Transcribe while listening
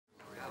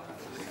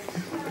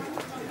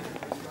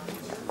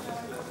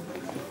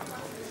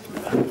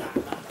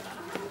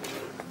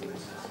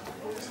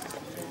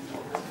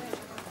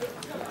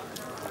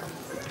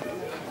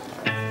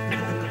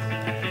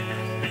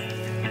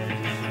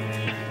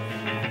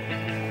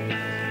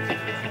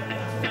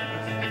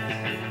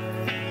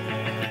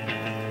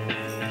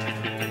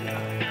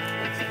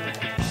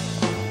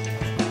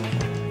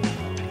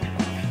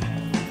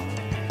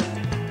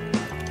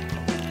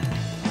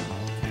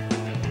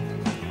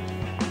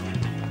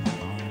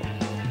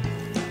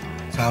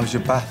So how was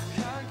your bath?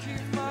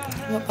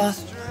 What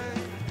bath?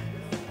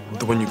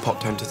 The one you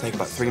popped home to take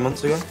about 3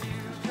 months ago?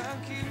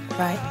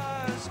 Right.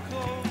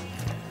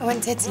 I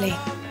went to Italy.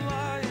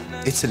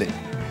 Italy?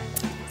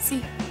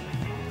 See.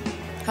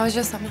 How was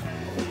your summer?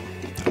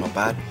 Not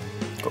bad.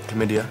 Got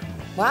chlamydia.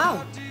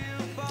 Wow.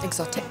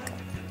 Exotic.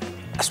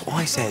 That's what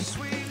I said.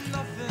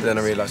 But then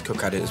I realised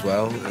Cook had it as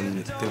well, and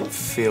it didn't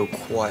feel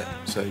quite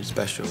so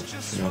special,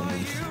 if you know what I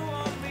mean.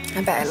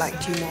 I bet I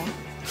liked you more.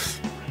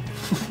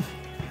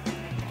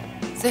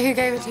 So who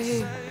gave it to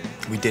who?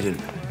 We didn't.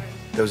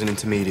 There was an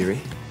intermediary.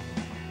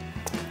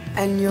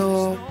 And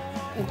you're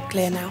all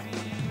clear now?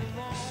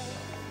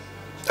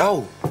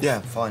 Oh, yeah,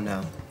 fine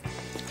now.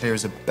 Clear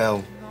as a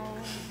bell.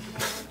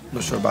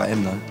 Not sure about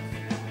him, though.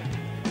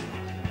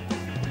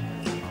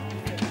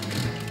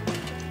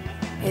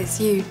 It's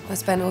you I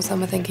spent all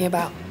summer thinking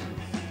about.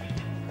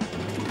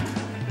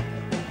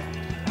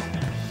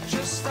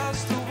 Just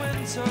as the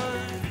winter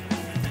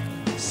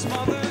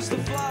smothers the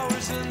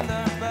flowers in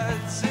their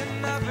beds, it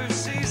never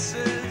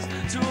ceases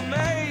to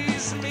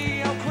amaze me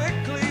how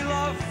quickly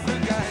love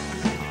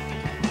forgets.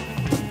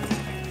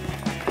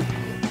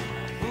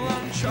 Well,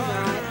 I'm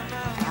trying to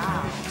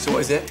remember. So what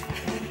is it?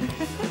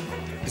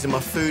 Is it my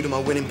food or my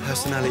winning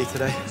personality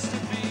today?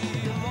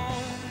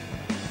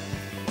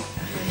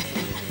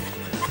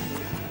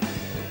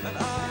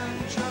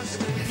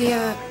 Have you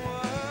ever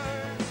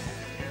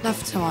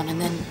loved someone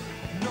and then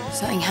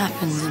something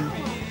happens and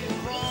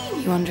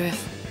you wonder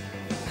if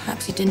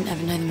perhaps you didn't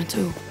ever know them at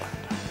all?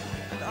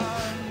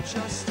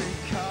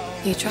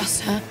 Do you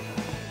trust her?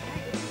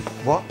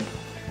 What?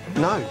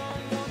 No.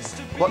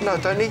 What? No,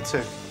 don't need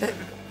to. But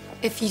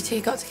if you two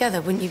got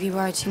together, wouldn't you be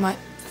worried she might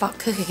fuck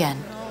Cook again?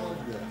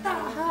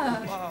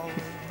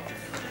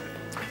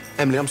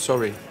 Emily, I'm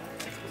sorry.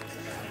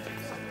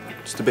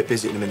 Just a bit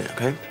busy in a minute,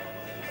 OK?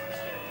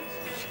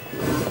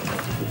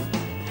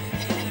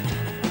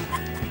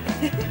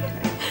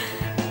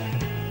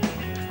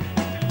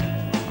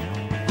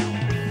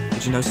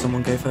 Did you know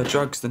someone gave her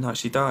drugs the night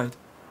she died?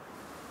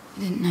 I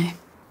didn't know.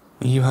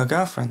 Were you her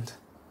girlfriend?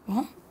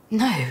 What?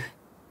 No.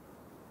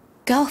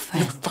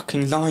 Girlfriend? You're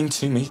fucking lying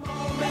to me.